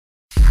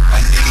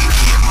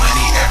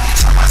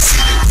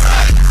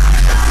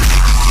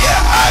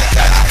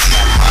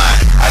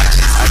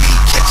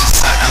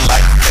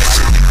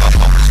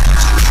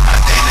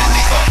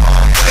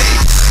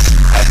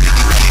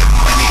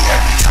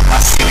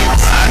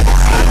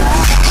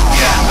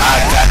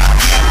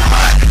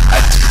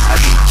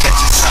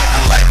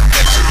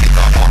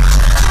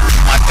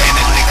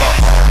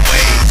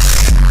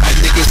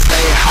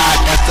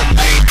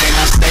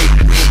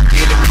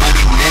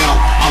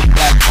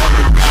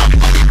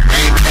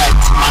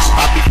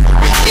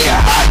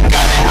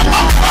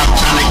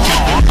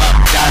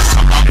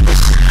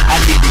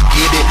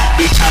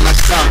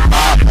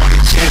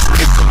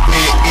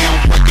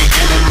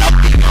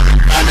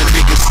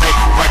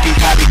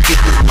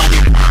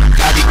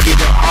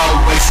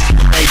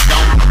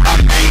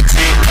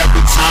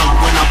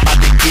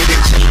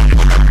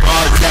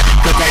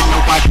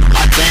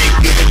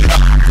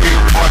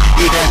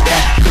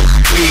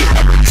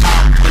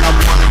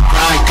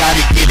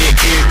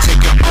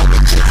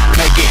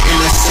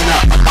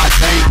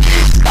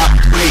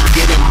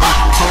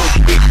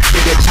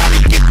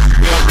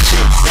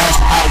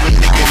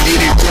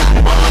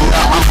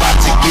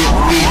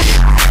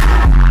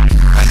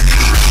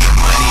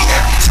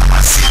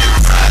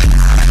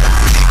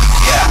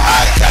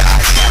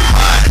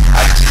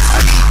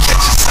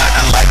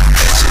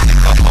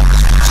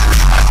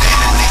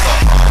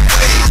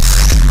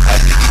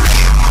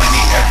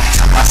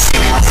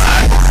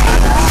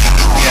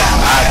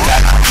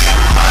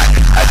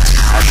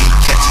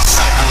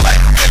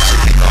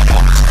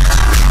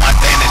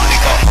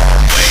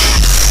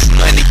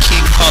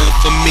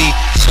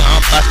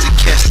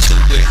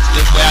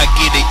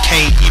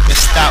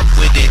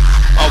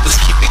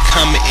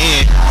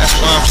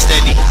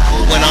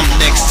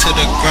next to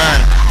the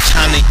grind,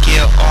 trying to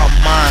get all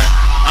mine.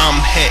 I'm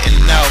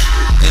heading out,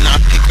 then I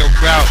pick a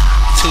route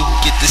to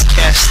get this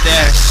cash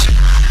stash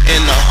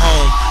in the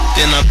home.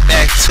 Then I'm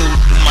back to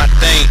do my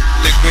thing.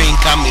 The green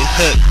got me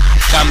hooked,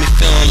 got me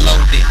feeling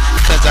loaded,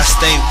 cause I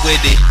stay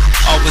with it.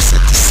 Always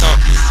into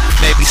something,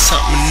 maybe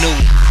something new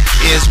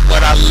is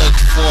what I look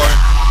for.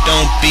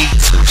 Don't be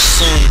too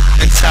soon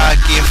until I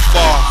get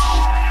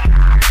far.